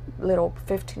that little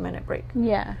 15-minute break.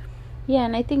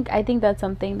 And I think that's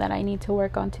something that I need to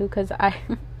work on too, because I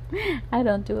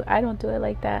don't do it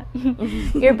like that.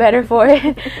 You're better for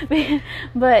it.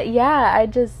 But yeah, I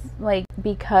just, like,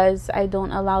 because I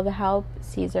don't allow the help,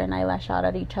 Caesar and I lash out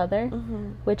at each other,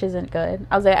 which isn't good.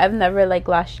 I was like, I've never like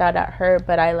lashed out at her,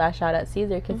 but I lash out at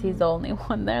Caesar because he's the only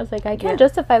one there. I was like, I can't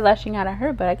justify lashing out at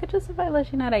her, but I could justify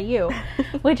lashing out at you,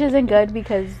 which isn't good,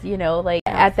 because, you know, like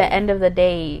at the end of the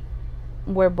day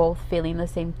we're both feeling the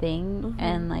same thing,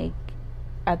 and like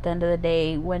at the end of the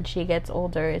day, when she gets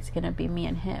older, it's gonna be me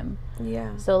and him.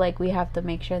 So like we have to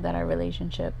make sure that our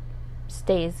relationship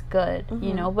stays good,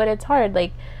 you know. But it's hard.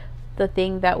 Like the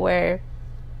thing that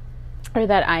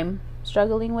I'm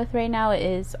struggling with right now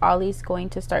is Ollie's going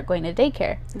to start going to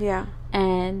daycare.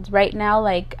 And right now,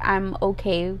 like, I'm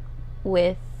okay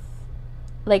with,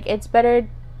 like, it's better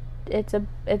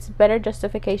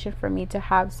justification for me to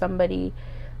have somebody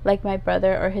like my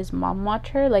brother or his mom watch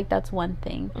her, like that's one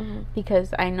thing.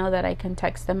 Because I know that I can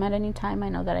text them at any time. I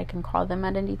know that I can call them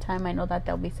at any time. I know that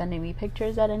they'll be sending me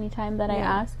pictures at any time that I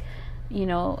ask, you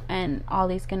know. And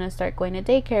Ollie's gonna start going to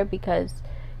daycare because,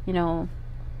 you know,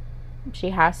 she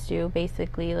has to,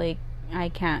 basically. Like, I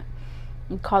can't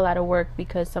call out of work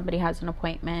because somebody has an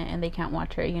appointment and they can't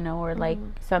watch her, you know, or like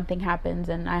something happens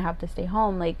and I have to stay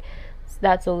home. Like,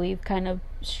 that's what we've kind of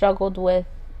struggled with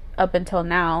up until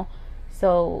now.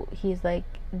 So he's like,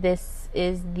 this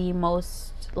is the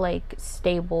most like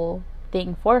stable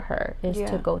thing for her, is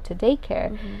to go to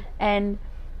daycare. And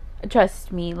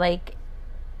trust me, like,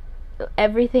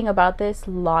 everything about this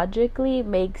logically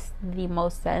makes the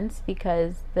most sense,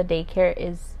 because the daycare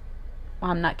is,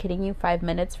 I'm not kidding you, 5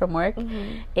 minutes from work.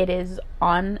 It is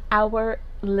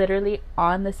literally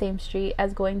on the same street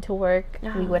as going to work.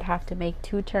 We would have to make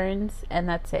 2 turns and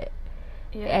that's it.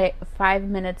 5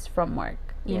 minutes from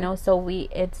work, you know. So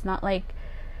it's not like,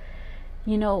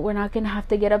 you know, we're not gonna have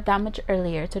to get up that much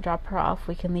earlier to drop her off.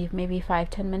 We can leave maybe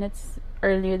 5-10 minutes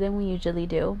earlier than we usually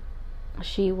do.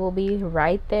 She will be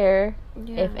right there.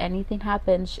 If anything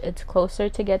happens, it's closer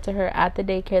to get to her at the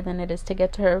daycare than it is to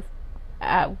get to her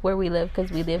at where we live,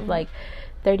 because we live like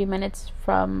 30 minutes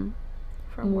from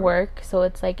work. So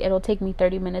it's like, it'll take me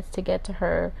 30 minutes to get to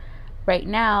her right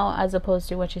now, as opposed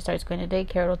to when she starts going to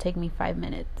daycare, it'll take me 5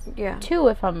 minutes. 2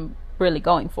 if I'm really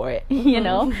going for it, you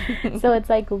know. So it's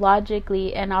like,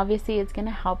 logically, and obviously it's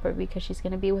gonna help her because she's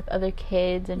gonna be with other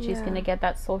kids and she's gonna get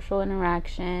that social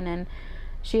interaction, and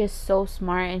she is so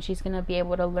smart and she's gonna be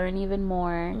able to learn even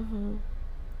more.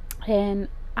 And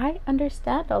I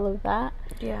understand all of that.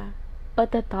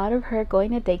 But the thought of her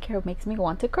going to daycare makes me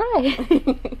want to cry.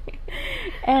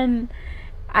 And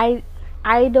I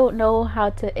don't know how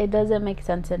to, it doesn't make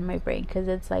sense in my brain, because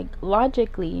it's like,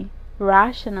 logically,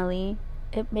 rationally,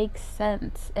 it makes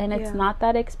sense, and it's not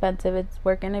that expensive.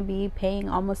 We're gonna be paying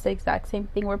almost the exact same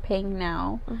thing we're paying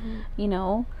now, you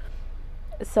know.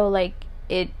 So like,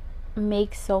 it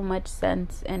makes so much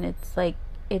sense, and it's like,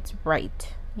 it's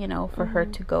right, you know, for her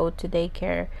to go to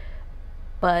daycare.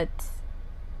 But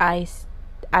I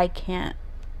can't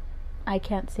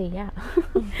say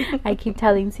I keep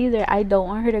telling Caesar, I don't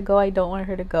want her to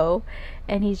go,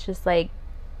 and he's just like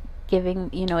giving,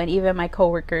 you know, and even my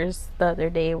coworkers the other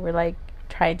day were like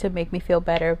trying to make me feel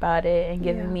better about it and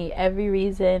giving me every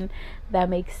reason that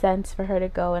makes sense for her to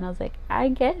go. And I was like, I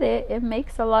get it, it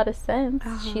makes a lot of sense.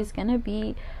 She's gonna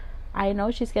be, I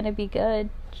know she's gonna be good.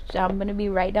 I'm gonna be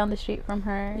right down the street from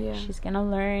her. She's gonna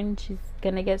learn, she's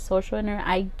gonna get social in her.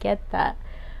 I get that.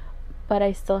 But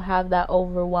I still have that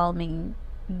overwhelming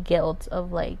guilt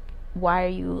of like, why are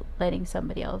you letting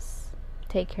somebody else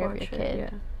take care of your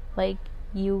kid? Like,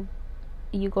 you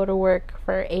go to work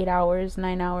for 8 hours,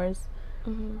 9 hours,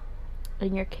 and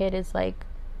your kid is like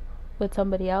with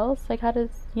somebody else. Like, how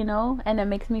does, you know? And it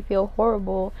makes me feel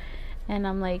horrible. And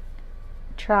I'm like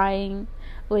trying,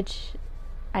 which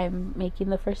I'm making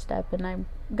the first step, and I'm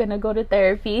gonna go to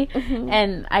therapy.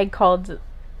 And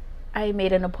I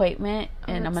made an appointment,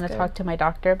 and I'm going to talk to my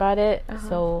doctor about it.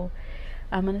 So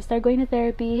I'm going to start going to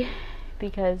therapy,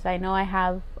 because I know I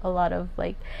have a lot of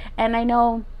like, and I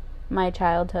know my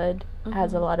childhood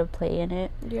has a lot of play in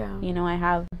it. You know, I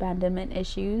have abandonment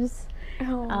issues.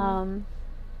 And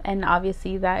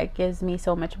obviously that gives me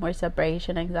so much more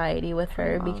separation anxiety with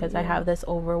her, because I have this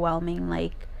overwhelming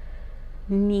like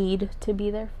need to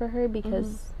be there for her,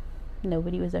 because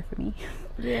nobody was there for me.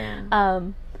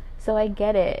 So I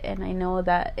get it, and I know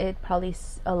that it probably,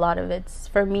 a lot of it's,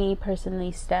 for me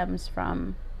personally, stems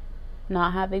from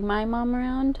not having my mom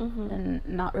around and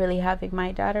not really having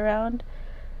my dad around.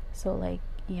 So like,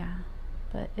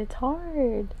 but it's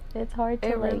hard. It's hard to,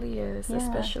 it like, really is,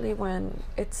 especially when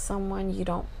it's someone you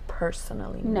don't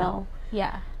personally know.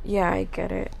 Yeah, I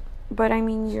get it. But I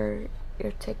mean, you're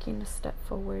taking a step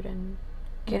forward and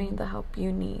getting the help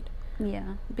you need.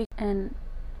 And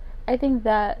I think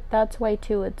that's why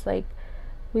too, it's like,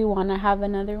 we want to have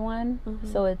another one.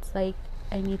 So it's like,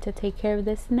 I need to take care of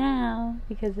this now,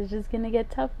 because it's just gonna get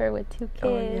tougher with 2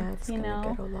 kids. It's gonna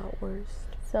get a lot worse.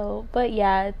 So, but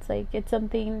yeah, it's like, it's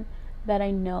something that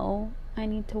I know I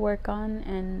need to work on.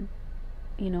 And,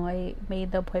 you know, I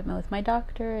made the appointment with my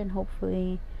doctor, and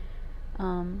hopefully,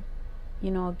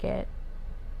 you know,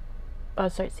 I'll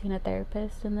start seeing a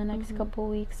therapist in the next couple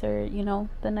weeks, or, you know,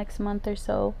 the next month or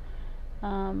so.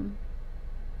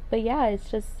 But yeah, I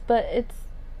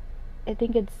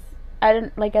think I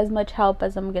don't like, as much help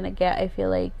as I'm gonna get, I feel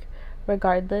like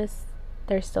regardless,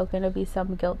 there's still gonna be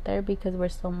some guilt there, because we're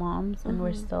still moms, and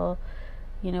we're still,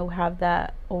 you know, have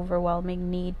that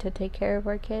overwhelming need to take care of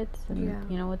our kids.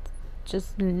 And you know,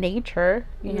 just nature,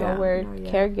 you know, we're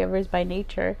caregivers by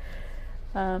nature.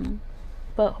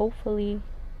 But hopefully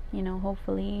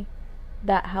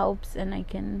that helps and I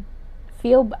can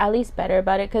feel at least better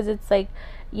about it, because it's like,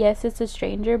 yes, it's a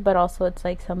stranger, but also it's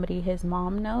like somebody his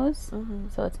mom knows,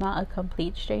 so it's not a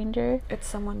complete stranger, it's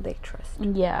someone they trust.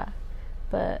 Yeah,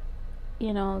 but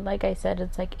you know, like I said,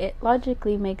 it's like it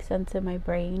logically makes sense in my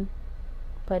brain,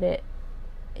 but it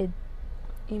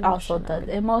also does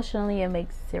emotionally, it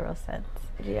makes zero sense.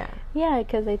 Yeah,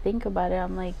 because I think about it,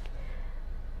 I'm like,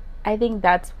 I think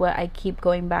that's what I keep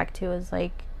going back to, is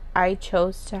like, I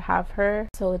chose to have her,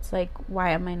 so it's like,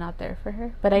 why am I not there for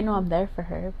her? But I know I'm there for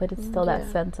her, but it's still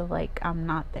that sense of like, I'm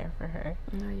not there for her.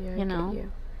 You know?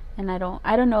 And I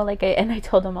don't know, like, I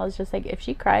told him, I was just like, if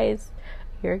she cries,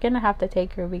 you're gonna have to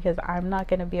take her, because I'm not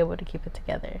gonna be able to keep it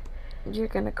together. You're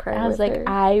gonna cry. And I was like, her?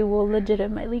 I will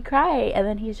legitimately cry. And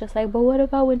then he's just like, but what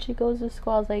about when she goes to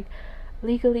school? I was like,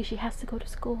 legally she has to go to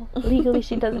school. Legally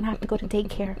she doesn't have to go to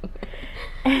daycare.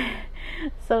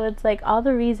 So it's like, all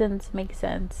the reasons make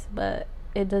sense, but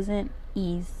it doesn't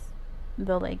ease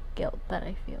the like guilt that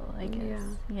I feel, I guess.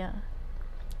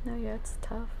 No, it's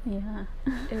tough.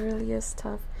 It really is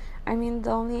tough. I mean, the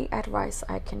only advice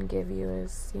I can give you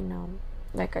is, you know,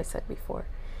 like I said before,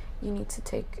 you need to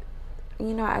take,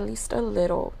 you know, at least a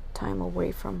little time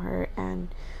away from her and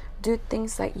do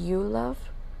things that you love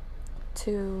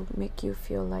to make you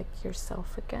feel like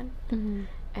yourself again.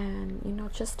 And, you know,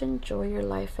 just enjoy your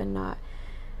life and not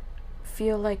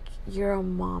feel like you're a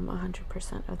mom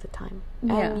 100% of the time.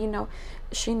 And, you know,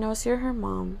 she knows you're her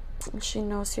mom. She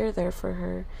knows you're there for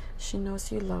her. She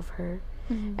knows you love her.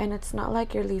 And it's not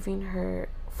like you're leaving her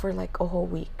for like a whole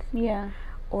week.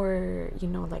 Or, you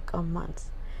know, like a month.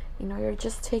 You know, you're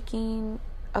just taking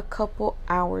a couple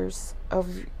hours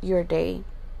of your day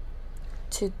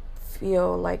to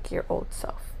feel like your old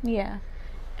self.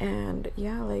 And,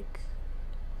 like,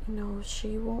 you know,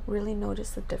 she won't really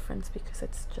notice the difference because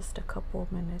it's just a couple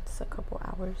minutes, a couple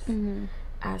hours.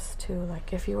 As to,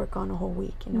 like, if you were gone a whole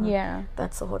week, you know,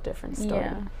 that's a whole different story.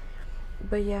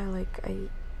 But like,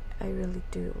 I really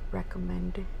do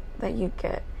recommend that you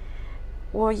get,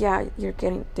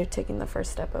 they're taking the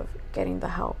first step of getting the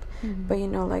help, but, you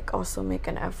know, like, also make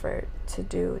an effort to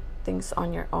do things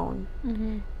on your own.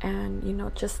 And, you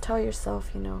know, just tell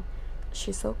yourself, you know,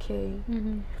 she's okay.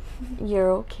 You're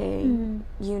okay.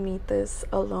 You need this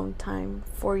alone time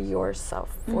for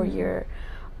yourself, for your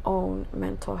own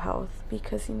mental health,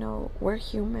 because, you know, we're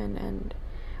human and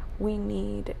we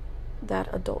need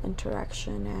that adult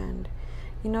interaction, and,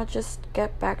 you know, just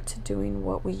get back to doing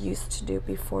what we used to do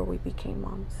before we became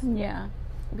moms.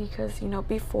 Because, you know,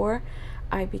 before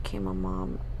I became a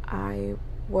mom, I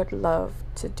would love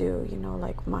to do, you know,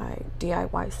 like, my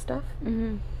DIY stuff.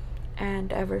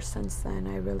 And ever since then,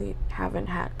 I really haven't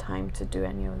had time to do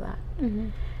any of that.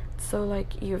 So,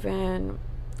 like, even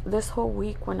this whole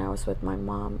week when I was with my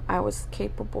mom, I was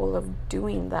capable of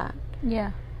doing that.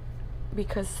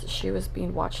 Because she was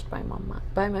being watched by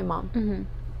my mom.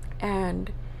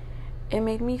 And it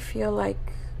made me feel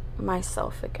like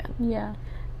myself again.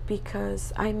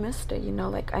 Because I missed it, you know,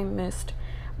 like, I missed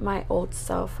my old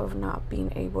self of not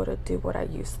being able to do what I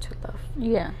used to love.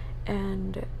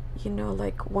 And, you know,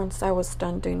 like, once I was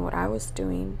done doing what I was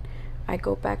doing, I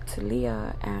go back to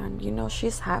Leah, and, you know,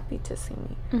 she's happy to see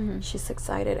me. She's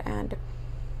excited, and,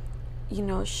 you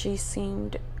know, she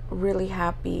seemed really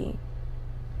happy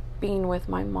being with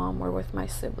my mom or with my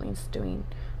siblings doing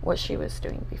what she was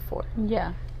doing before.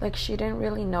 Like, she didn't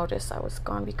really notice I was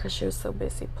gone because she was so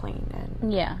busy playing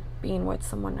and being with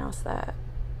someone else that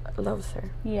loves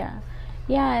her.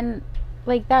 And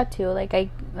like that too, like I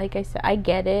said, I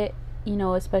get it, you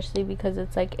know, especially because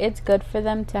it's like, it's good for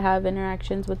them to have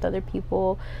interactions with other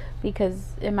people,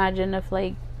 because imagine if,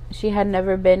 like, she had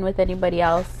never been with anybody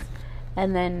else,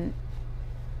 and then,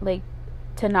 like,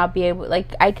 to not be able,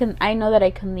 like, I know that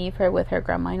I can leave her with her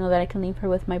grandma, I know that I can leave her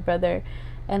with my brother,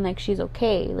 and, like, she's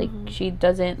okay, like, she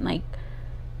doesn't, like,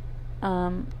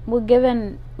 well,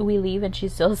 given we leave and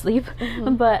she's still asleep,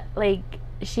 but, like,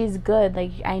 she's good,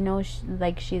 like, I know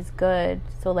she's good,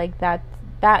 so, like, that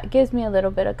gives me a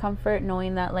little bit of comfort,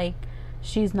 knowing that, like,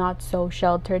 she's not so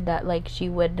sheltered that, like, she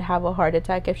would have a heart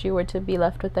attack if she were to be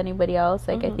left with anybody else.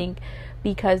 Like, I think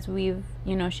because we've,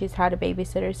 you know, she's had a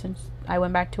babysitter since I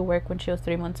went back to work when she was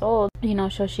 3 months old, you know,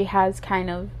 so she has kind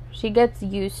of, she gets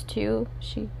used to,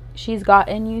 she's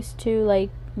gotten used to, like,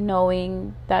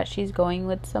 knowing that she's going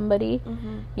with somebody,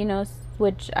 you know,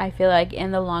 which I feel like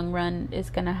in the long run is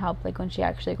gonna help, like, when she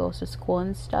actually goes to school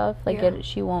and stuff, like,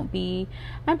 she won't be,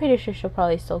 I'm pretty sure she'll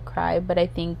probably still cry, but I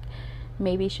think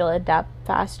maybe she'll adapt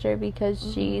faster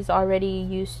because she's already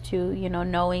used to, you know,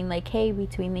 knowing like, hey,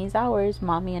 between these hours,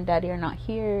 mommy and daddy are not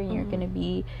here, and you're gonna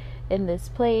be in this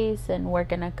place, and we're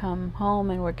gonna come home,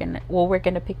 and we're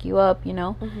gonna pick you up, you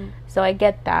know. So I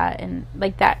get that, and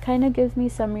like that kind of gives me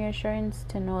some reassurance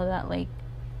to know that like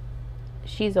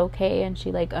she's okay, and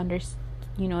she like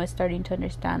you know, is starting to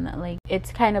understand that like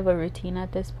it's kind of a routine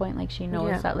at this point. Like she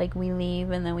knows that like we leave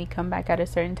and then we come back at a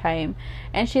certain time,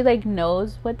 and she like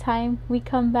knows what time we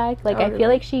come back. Like I feel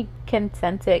like she can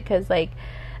sense it, because like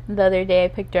the other day I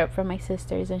picked her up from my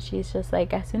sister's, and she's just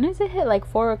like, as soon as it hit like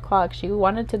 4 o'clock, she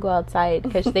wanted to go outside,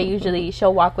 because they usually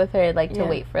she'll walk with her like to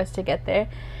wait for us to get there.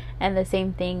 And the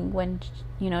same thing when,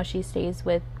 you know, she stays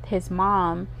with his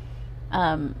mom.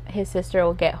 His sister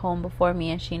will get home before me,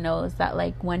 and she knows that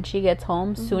like when she gets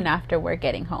home, soon after we're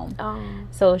getting home.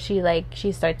 So she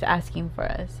starts asking for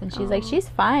us, and she's like, she's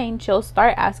fine, she'll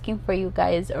start asking for you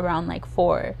guys around like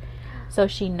 4, so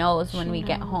she knows when we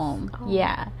get home.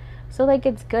 So like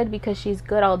it's good, because she's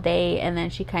good all day, and then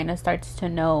she kind of starts to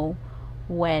know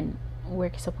when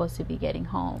we're supposed to be getting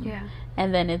home.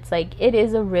 And then it's like, it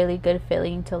is a really good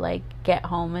feeling to like get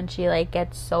home, and she like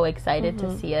gets so excited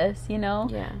to see us, you know.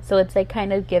 So it's like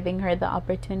kind of giving her the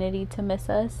opportunity to miss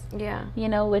us, you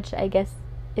know, which I guess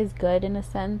is good in a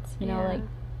sense, you know. Like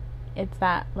it's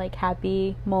that like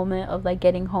happy moment of like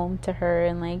getting home to her,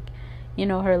 and like, you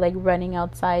know, her like running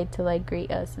outside to like greet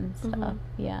us and stuff.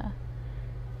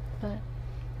 But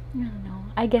I don't know,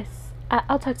 I guess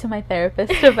I'll talk to my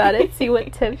therapist about it, see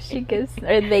what tips she gives,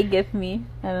 or they give me.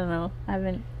 I don't know. I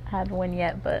haven't had one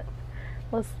yet, but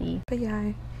we'll see. But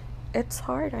yeah, it's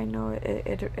hard. I know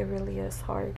it really is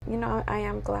hard. You know, I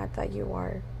am glad that you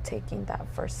are taking that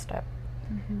first step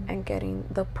and getting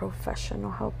the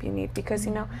professional help you need, because,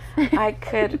 you know, I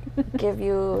could give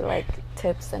you like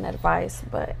tips and advice,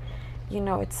 but, you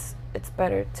know, it's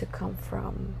better to come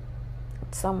from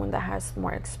someone that has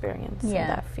more experience in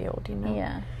that field, you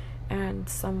know. And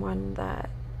someone that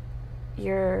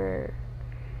you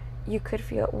could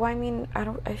feel, well, I mean,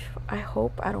 I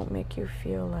hope I don't make you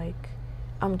feel like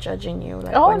I'm judging you,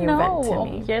 like when you vent to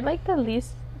me. You're like the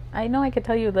least, I know I could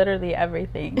tell you literally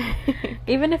everything.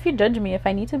 Even if you judge me, if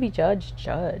I need to be judged,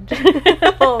 judge.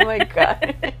 Oh my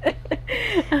god.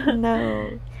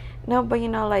 No, but you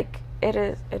know, like it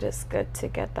is good to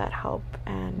get that help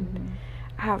and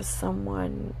have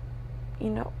someone, you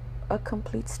know, a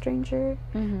complete stranger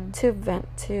to vent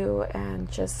to, and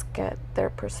just get their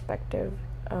perspective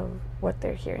of what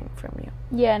they're hearing from you.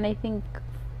 Yeah, and I think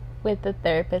with the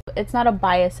therapist, it's not a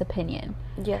biased opinion.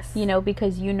 Yes. You know,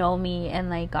 because you know me, and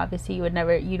like obviously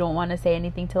you don't want to say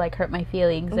anything to like hurt my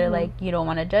feelings, or like you don't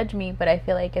want to judge me, but I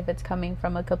feel like if it's coming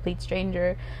from a complete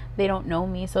stranger, they don't know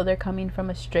me, so they're coming from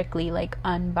a strictly like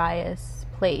unbiased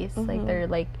place. Like they're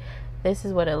like, this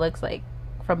is what it looks like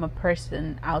from a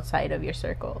person outside of your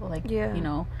circle, like you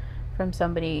know, from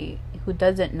somebody who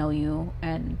doesn't know you,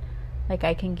 and like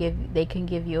they can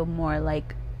give you a more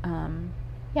like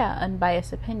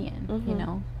unbiased opinion, you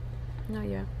know.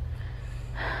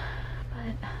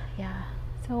 But yeah,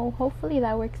 so hopefully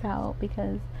that works out,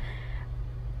 because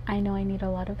I know I need a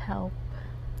lot of help.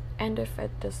 And if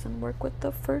it doesn't work with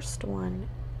the first one,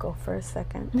 go for a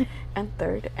second and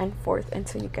third and fourth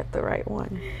until you get the right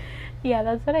one. Yeah,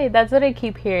 that's what I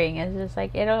keep hearing. It's just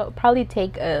like it'll probably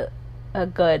take a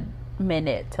good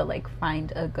minute to like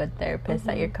find a good therapist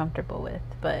that you're comfortable with,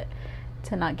 but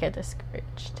to not get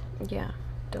discouraged. Yeah,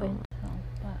 don't.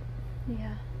 But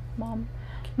yeah, mom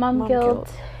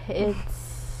guilt.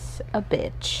 It's a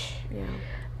bitch. Yeah.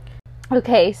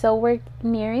 Okay, so we're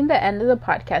nearing the end of the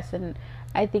podcast, and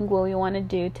I think what we want to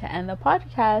do to end the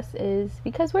podcast is,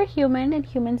 because we're human and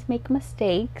humans make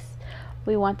mistakes,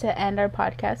 we want to end our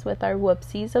podcast with our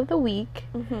whoopsies of the week.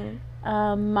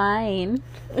 Mine.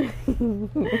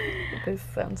 This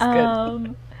sounds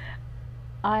good.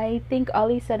 I think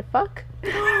Ollie said fuck.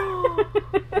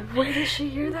 Where did she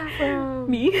hear that from?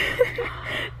 Me.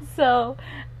 So,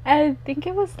 I think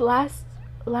it was last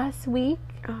week.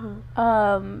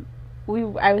 I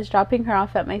was dropping her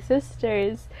off at my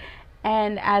sister's,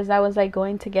 and as I was like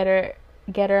going to get her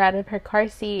out of her car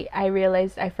seat, I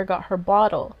realized I forgot her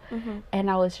bottle. And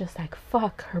I was just like,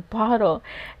 fuck, her bottle.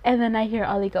 And then I hear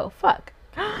Ollie go, fuck.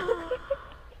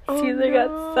 Caesar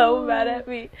got so mad at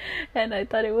me, and I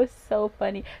thought it was so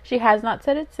funny. She has not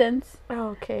said it since. Oh,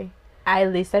 okay.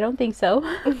 At least I don't think so.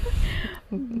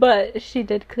 But she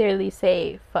did clearly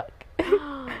say fuck.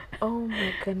 Oh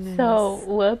my goodness. So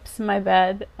whoops, my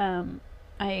bad.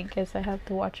 I guess I have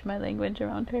to watch my language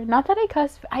around her. Not that I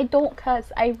cuss. I don't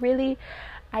cuss. I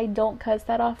don't cuss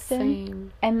that often.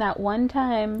 Same. And that one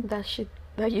time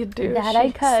that you do. That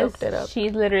I cuss. She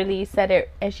literally said it,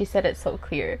 and she said it so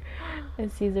clear.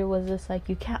 And Caesar was just like,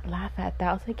 you can't laugh at that.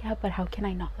 I was like, yeah, but how can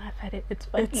I not laugh at it? It's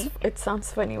funny. It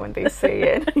sounds funny when they say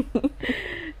it.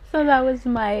 So that was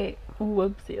my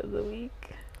whoopsie of the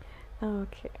week.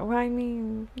 Okay. Well, I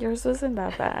mean, yours wasn't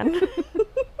that bad.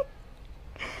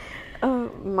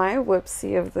 My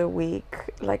whoopsie of the week,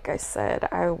 like I said,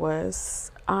 I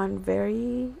was on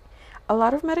a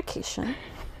lot of medication.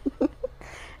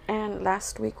 And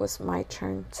last week was my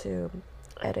turn to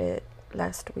edit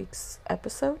last week's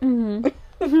episode.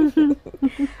 Mm-hmm.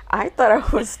 I thought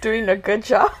I was doing a good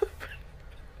job.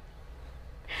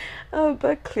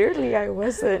 But clearly I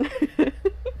wasn't.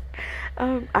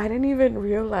 I didn't even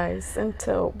realize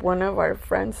until one of our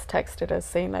friends texted us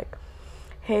saying like,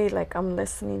 hey, like I'm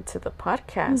listening to the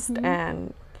podcast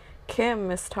and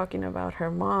Kim is talking about her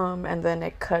mom, and then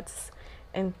it cuts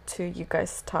into you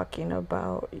guys talking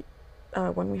about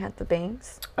when we had the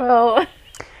bangs. Oh.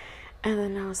 And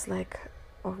then I was like,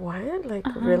 what? Like,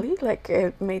 really? Like,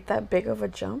 it made that big of a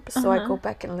jump? So I go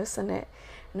back and listen to it,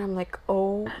 and I'm like,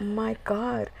 oh my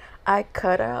God, I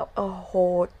cut out a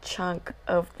whole chunk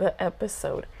of the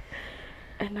episode.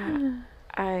 And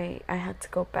I had to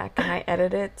go back and I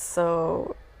edited it.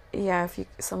 So, yeah, if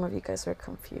some of you guys were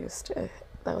confused,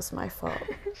 that was my fault.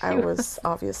 I was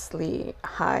obviously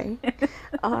high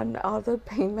on all the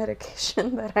pain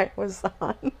medication that I was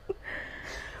on.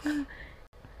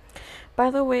 By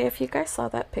the way, if you guys saw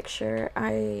that picture,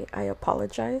 I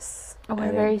apologize. Oh,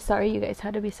 we're very sorry you guys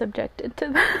had to be subjected to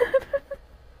that.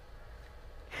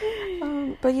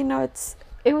 But you know,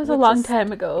 it was a long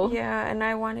time ago. Yeah, and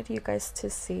I wanted you guys to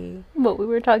see what we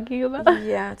were talking about.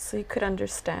 Yeah, so you could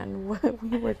understand what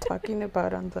we were talking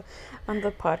about on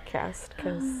the podcast,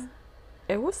 because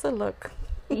it was a look.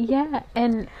 Yeah,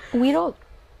 and we don't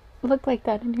look like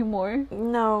that anymore.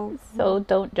 No. So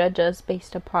don't judge us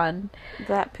based upon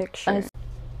that picture.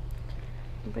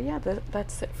 But yeah,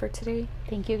 that's it for today.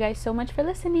 Thank you guys so much for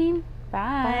listening.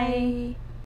 Bye. Bye.